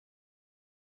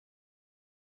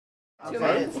2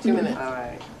 minutes, 2 minutes.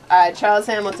 Alright, Charles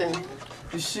Hamilton.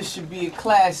 This shit should be a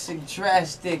classic,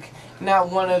 drastic,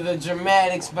 not one of the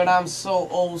dramatics, but I'm so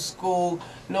old school,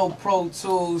 no Pro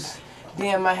Tools.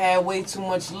 Damn, I had way too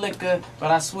much liquor, but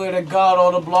I swear to God,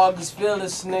 all the bloggers feel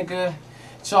this nigga.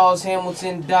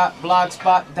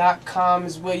 CharlesHamilton.blogspot.com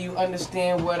is where you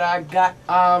understand what I got.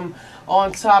 I'm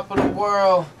on top of the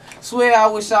world. Swear I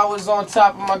wish I was on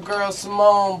top of my girl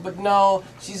Simone, but no,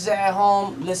 she's at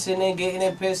home listening, getting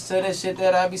it pissed to the shit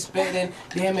that I be spitting.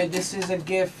 Damn it, this is a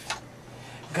gift.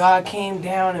 God came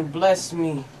down and blessed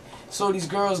me, so these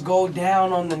girls go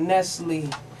down on the Nestle.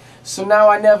 So now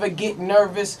I never get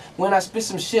nervous when I spit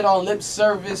some shit on lip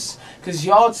service, cause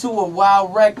y'all two are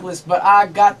wild reckless, but I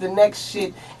got the next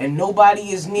shit and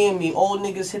nobody is near me. Old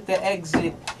niggas hit the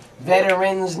exit.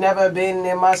 Veterans never been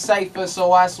in my cipher,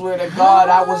 so I swear to God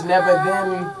I was never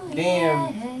them.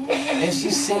 Damn. And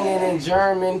she's singing in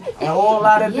German, and a whole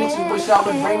lot of bitches wish I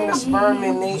would bring the sperm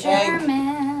in they egg.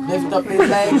 Lift up their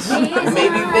legs, and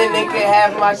maybe then they can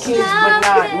have my kids, but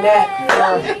not that.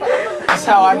 That's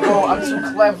how I go, I'm too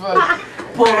clever.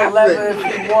 Pull a lever if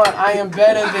you want, I am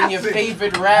better than your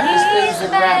favorite rapper's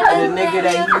favorite rapper. The nigga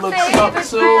that he looks up to,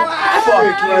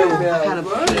 fuck you.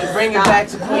 Bring it back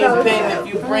to Queen Pen if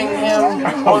you bring him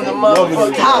on the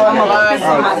motherfucking line.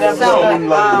 I'm the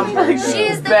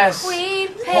best.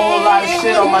 Whole lot of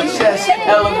shit on my chest.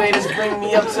 Elevators bring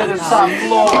me up to the top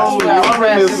floor.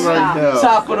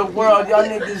 Top of the world, y'all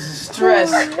niggas is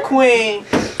stressed. Queen.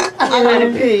 I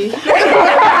gotta pee.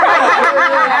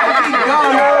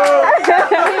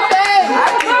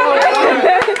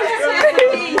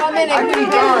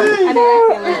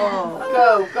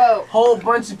 Go. Whole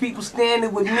bunch of people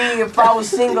standing with me. If I was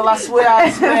single, I swear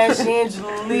I'd smash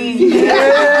Angela Lee.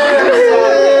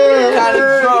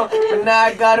 Kinda drunk, but now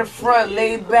I got it front,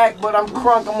 laid back, but I'm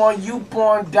crunk. I'm on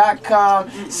youporn.com.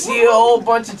 See a whole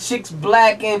bunch of chicks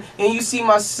blacking, and you see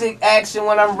my sick action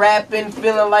when I'm rapping,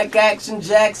 feeling like Action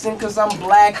Jackson, cause I'm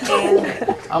blacking.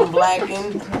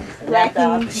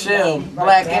 Chill,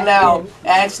 blacking out.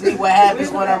 Actually, what happens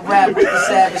when I rap with the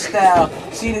savage style?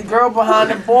 See the girl behind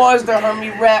the boards that heard me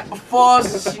rap before,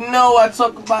 so she know I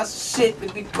talk about some shit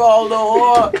that they call the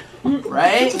whore,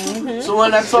 right? So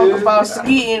when I talk about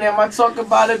skiing, am I talking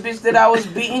about a bitch that I was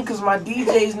beating? Cause my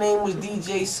DJ's name was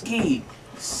DJ Ski.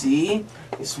 See,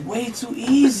 it's way too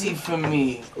easy for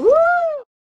me.